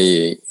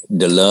say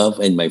the love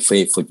and my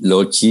faith for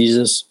Lord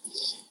Jesus,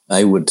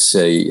 I would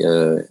say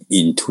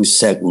in two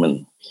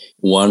segments.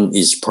 One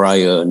is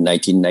prior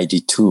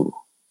 1992,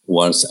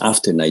 one's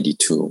after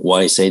 92.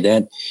 Why I say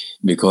that?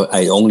 Because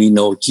I only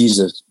know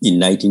Jesus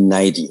in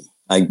 1990.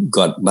 I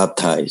got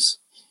baptized.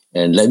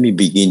 And let me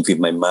begin with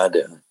my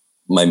mother.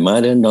 My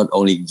mother not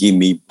only gave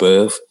me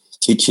birth,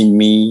 teaching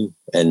me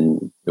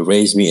and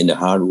raised me in the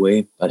hard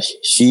way, but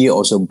she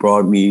also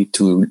brought me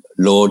to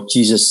Lord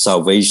Jesus'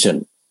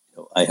 salvation.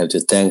 I have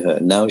to thank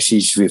her. Now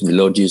she's with the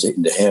Lord Jesus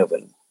in the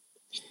heaven.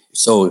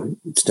 So,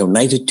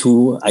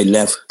 92, I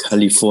left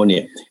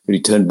California,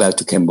 returned back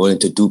to Cambodia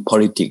to do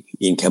politics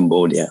in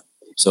Cambodia.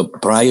 So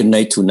prior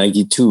to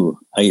 92,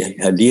 I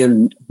had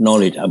real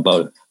knowledge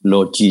about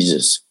Lord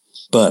Jesus.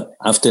 But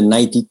after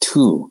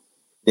 92,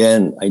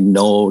 then I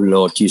know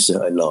Lord Jesus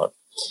a lot.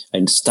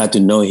 I start to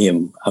know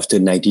him after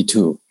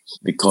 92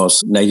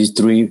 because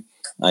 93,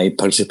 I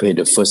participated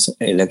in the first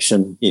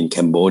election in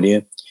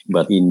Cambodia.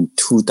 But in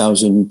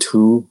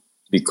 2002,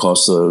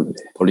 because of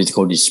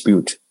political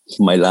dispute,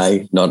 my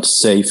life not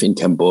safe in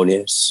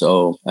Cambodia.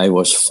 So I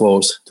was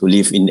forced to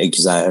live in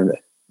exile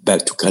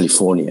back to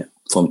California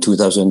from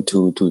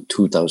 2002 to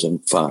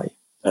 2005.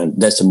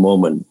 And that's the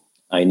moment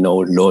I know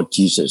Lord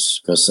Jesus,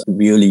 because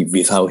really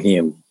without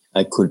him,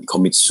 I could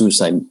commit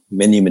suicide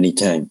many, many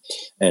times.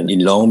 And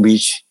in Long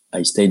Beach,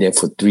 I stayed there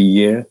for 3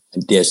 years.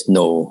 There's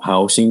no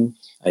housing.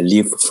 I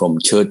live from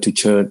church to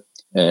church.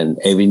 And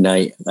every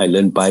night I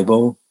learn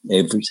Bible.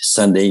 Every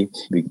Sunday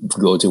we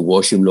go to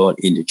worship Lord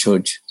in the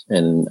church.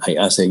 And I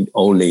asked an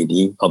old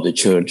lady of the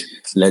church,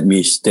 let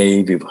me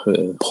stay with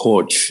her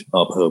porch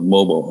of her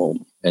mobile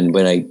home. And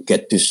when I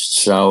get to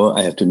shower,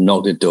 I have to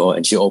knock the door,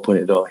 and she opened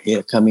the door.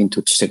 Here, come in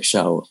to take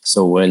shower.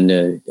 So when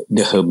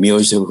her meal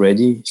is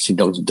ready, she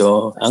knocked the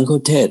door. Uncle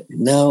Ted,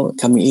 now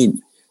coming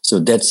in. So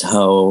that's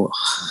how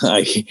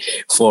I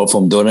fall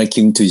from Donut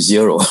King to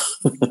zero.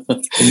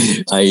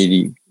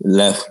 I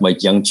left my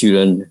young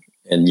children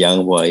and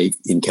young wife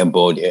in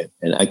Cambodia,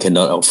 and I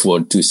cannot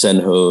afford to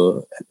send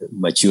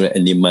my children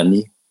any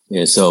money.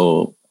 Yeah,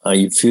 so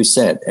I feel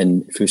sad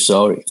and feel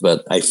sorry,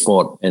 but I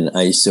fought and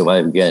I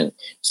survived again.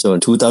 So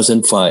in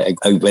 2005,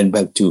 I went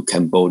back to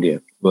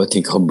Cambodia, worked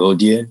in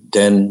Cambodia.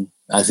 Then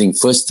I think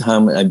first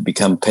time I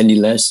become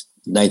penniless,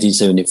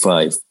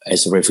 1975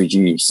 as a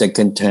refugee.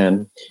 Second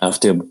time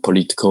after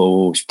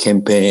political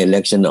campaign,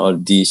 election, all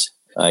this,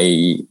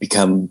 I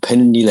become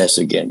penniless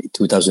again in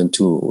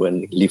 2002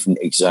 when I lived in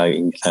exile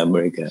in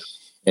America.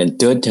 And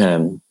third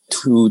time,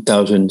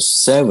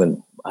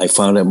 2007, I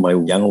found out my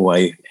young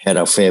wife had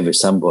an affair with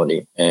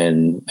somebody,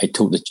 and I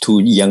took the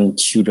two young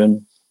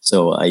children.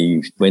 So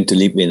I went to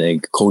live in a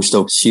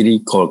coastal city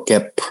called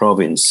Gap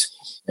Province.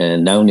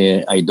 And down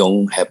there, I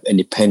don't have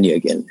any penny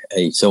again.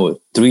 So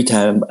 3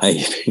 times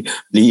I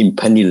live in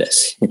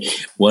penniless.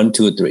 1,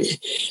 2, 3.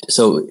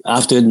 So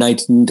after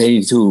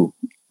 1932,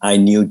 I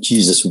knew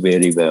Jesus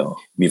very well.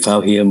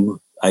 Without him,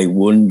 I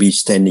wouldn't be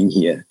standing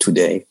here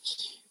today.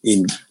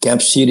 In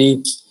Gap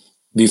City,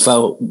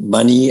 without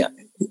money,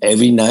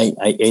 every night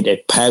I ate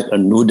a pack of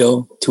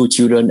noodle, 2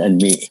 children and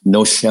me.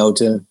 No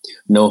shelter,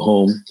 no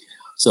home.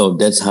 So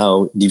that's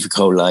how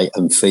difficult life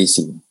I'm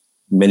facing.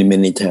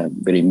 Many times,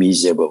 very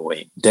miserable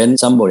way. Then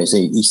somebody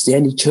said, is there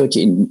any church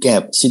in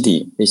Gap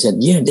City? They said,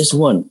 yeah, there's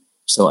one.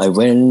 So I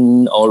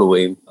went all the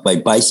way by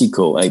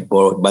bicycle. I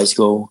borrowed a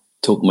bicycle,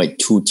 took my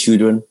 2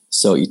 children.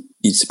 So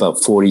it's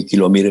about 40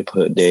 kilometers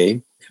per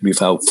day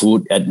without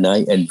food at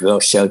night and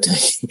without shelter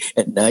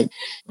at night.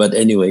 But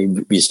anyway,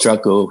 we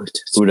struggled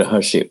through the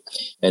hardship.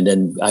 And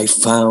then I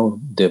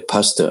found the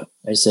pastor.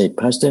 I said,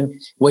 Pastor,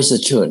 where's the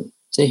church? He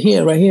said,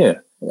 here, right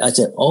here. I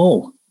said,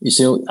 oh, you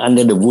see,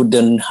 under the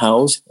wooden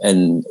house.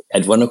 And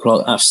at 1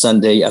 o'clock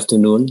Sunday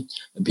afternoon,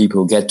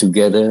 people get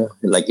together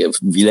like a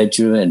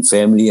villager and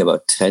family,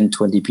 about 10,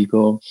 20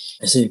 people.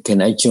 I said,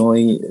 can I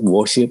join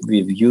worship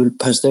with you,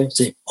 Pastor? He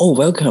said, oh,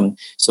 welcome.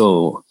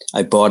 So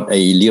I bought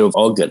a little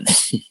organ.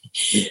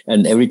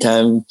 And every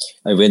time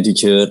I went to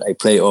church, I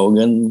play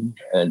organ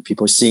and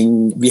people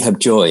sing. We have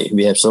joy.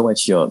 We have so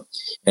much joy.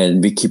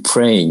 And we keep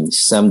praying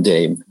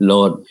someday,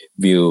 Lord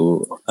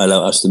will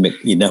allow us to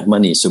make enough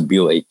money to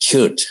build a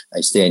church.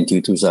 I stayed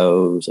until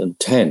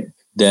 2010.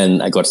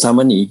 Then I got some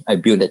money. I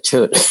built a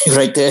church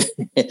right there,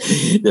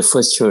 the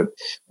first church.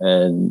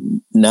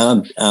 And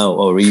now I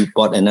already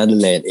bought another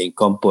land in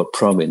Kompot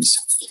province.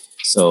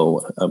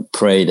 So I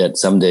pray that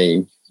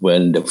someday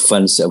when the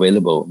funds are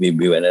available, we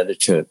build another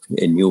church,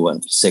 a new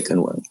one,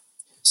 second one.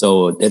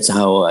 So that's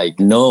how I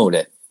know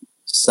that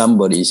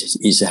somebody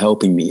is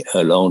helping me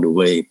along the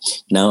way.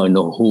 Now I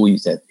know who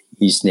is that.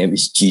 His name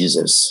is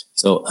Jesus.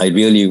 So I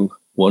really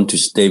want to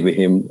stay with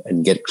him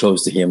and get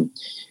close to him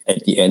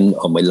at the end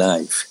of my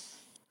life.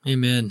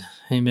 Amen.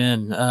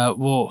 Amen.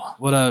 Well,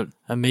 what an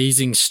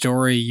amazing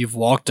story you've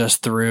walked us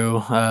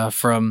through,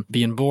 from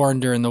being born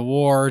during the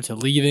war to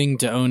leaving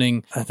to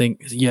owning, I think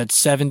you had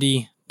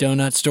 70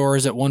 donut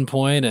stores at one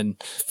point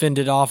and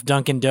fended off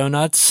Dunkin'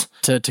 Donuts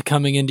to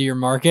coming into your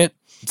market.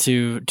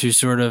 To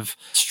sort of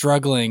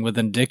struggling with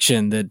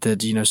addiction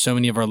that you know so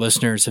many of our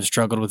listeners have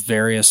struggled with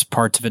various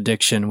parts of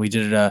addiction. We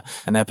did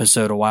an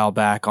episode a while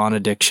back on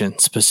addiction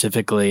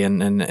specifically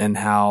and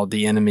how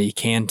the enemy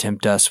can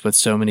tempt us with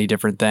so many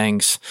different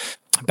things.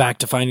 Back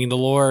to finding the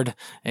Lord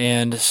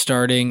and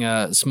starting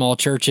small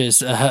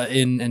churches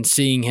and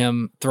seeing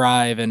him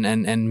thrive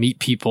and meet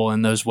people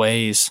in those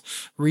ways.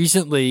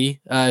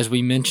 Recently, as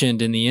we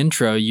mentioned in the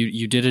intro,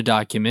 you did a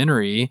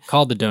documentary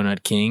called The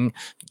Donut King.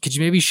 Could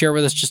you maybe share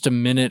with us just a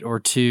minute or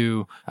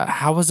two?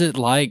 How was it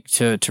like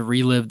to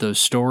relive those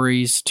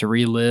stories, to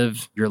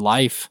relive your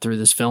life through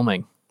this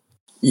filming?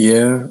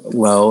 Yeah,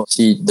 well,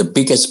 see, the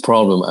biggest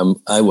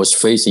problem I was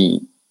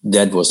facing,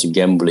 that was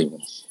gambling.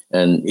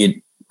 And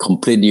it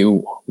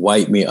completely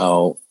wiped me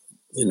out,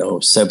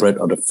 separate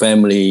of the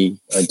family.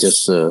 I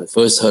just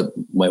first hurt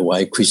my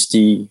wife,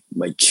 Christy,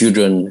 my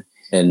children,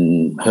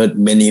 and hurt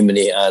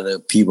many other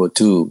people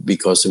too,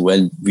 because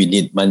when we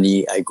need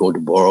money, I go to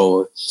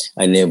borrow.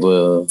 I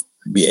never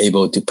be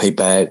able to pay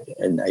back,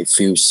 and I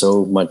feel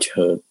so much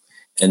hurt.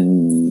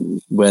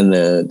 And when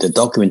the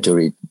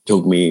documentary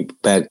took me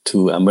back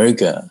to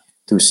America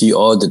to see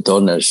all the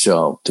donut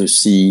shop, to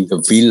see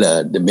the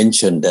villa, the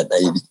mansion that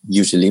I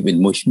used to live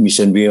in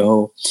Mission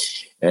Viejo,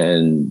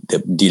 and the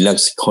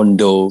deluxe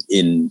condo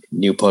in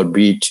Newport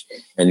Beach,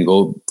 and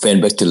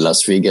went back to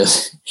Las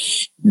Vegas.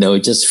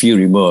 Just feel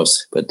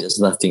remorse, but there's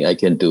nothing I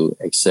can do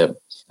except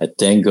I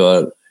thank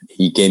God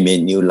he gave me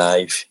a new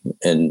life,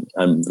 and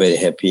I'm very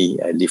happy.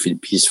 I live in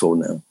peaceful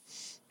now.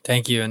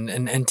 Thank you.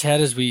 And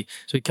Ted, as we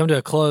come to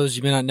a close,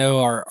 you may not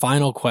know our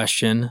final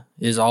question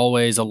is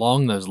always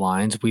along those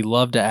lines. We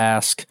love to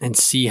ask and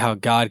see how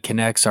God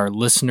connects our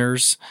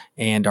listeners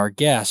and our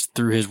guests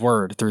through his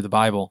word, through the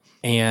Bible.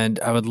 And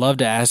I would love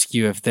to ask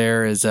you if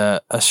there is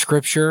a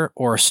scripture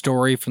or a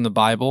story from the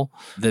Bible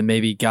that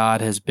maybe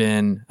God has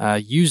been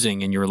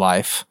using in your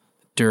life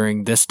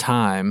during this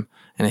time.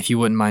 And if you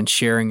wouldn't mind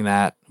sharing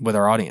that with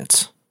our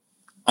audience.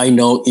 I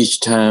know each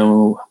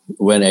time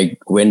when I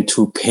went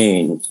through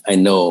pain, I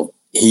know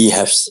he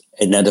has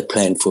another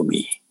plan for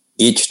me.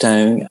 Each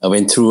time I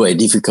went through a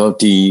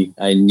difficulty,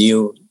 I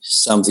knew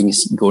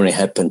something's going to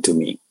happen to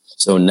me.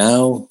 So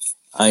now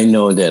I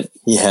know that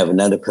he have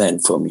another plan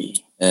for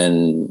me,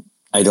 and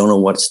I don't know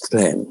what's the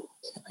plan.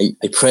 I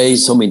prayed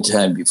so many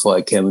times before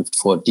I came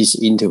for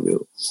this interview.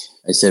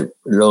 I said,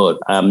 Lord,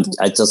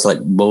 I just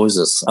like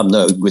Moses. I'm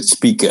not a good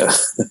speaker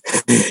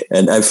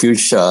and I feel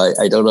shy.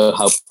 I don't know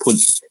how to put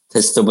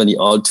testimony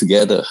all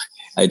together.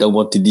 I don't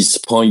want to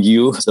disappoint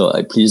you. So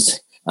I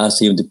please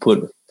ask him to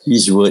put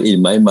his word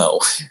in my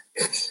mouth.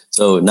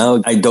 So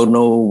now I don't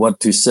know what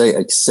to say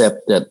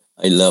except that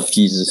I love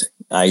Jesus.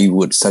 I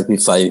would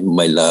sacrifice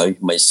my life,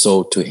 my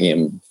soul to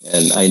him.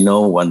 And I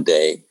know one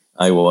day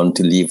I want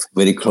to live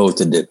very close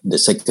to the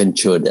second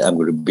church that I'm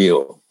going to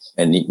build.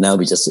 And now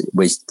we just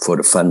wait for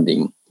the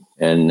funding.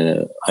 And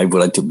I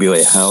would like to build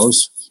a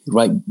house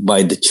right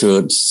by the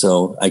church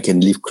so I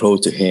can live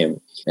close to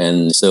him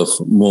and serve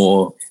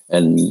more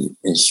and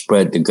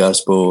spread the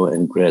gospel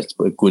and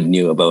good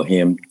news about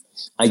him.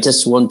 I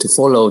just want to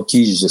follow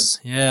Jesus.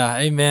 Yeah,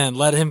 amen.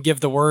 Let him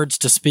give the words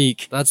to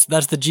speak. That's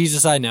the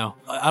Jesus I know.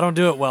 I don't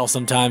do it well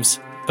sometimes,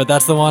 but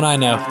that's the one I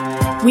know.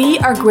 We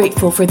are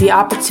grateful for the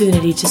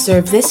opportunity to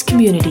serve this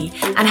community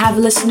and have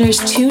listeners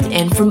tune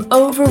in from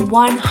over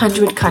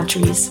 100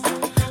 countries.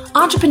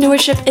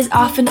 Entrepreneurship is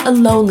often a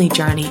lonely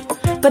journey,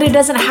 but it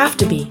doesn't have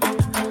to be.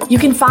 You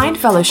can find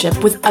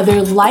fellowship with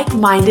other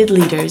like-minded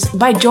leaders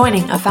by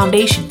joining a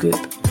foundation group.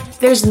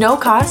 There's no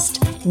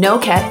cost, no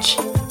catch,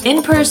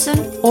 in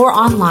person or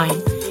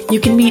online. You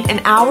can meet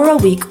an hour a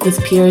week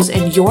with peers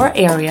in your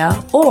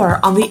area or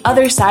on the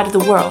other side of the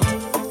world.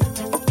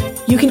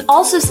 You can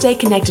also stay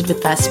connected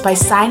with us by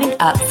signing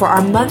up for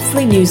our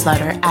monthly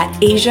newsletter at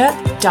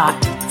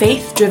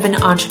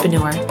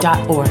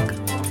asia.faithdrivenentrepreneur.org.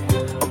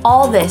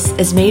 All this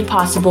is made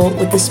possible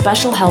with the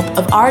special help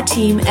of our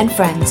team and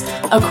friends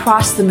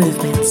across the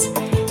movements.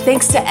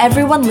 Thanks to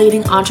everyone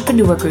leading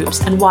entrepreneur groups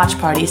and watch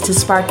parties to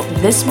spark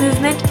this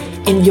movement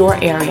in your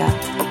area.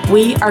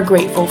 We are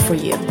grateful for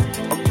you.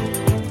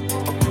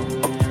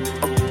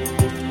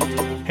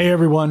 Hey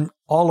everyone,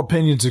 all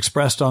opinions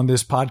expressed on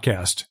this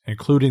podcast,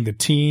 including the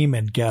team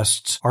and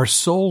guests, are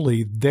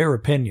solely their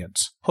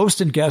opinions.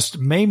 Host and guests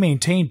may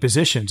maintain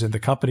positions in the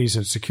companies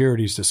and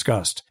securities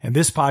discussed, and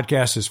this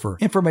podcast is for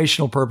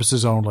informational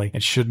purposes only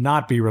and should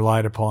not be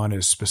relied upon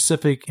as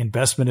specific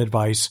investment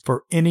advice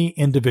for any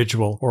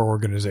individual or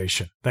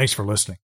organization. Thanks for listening.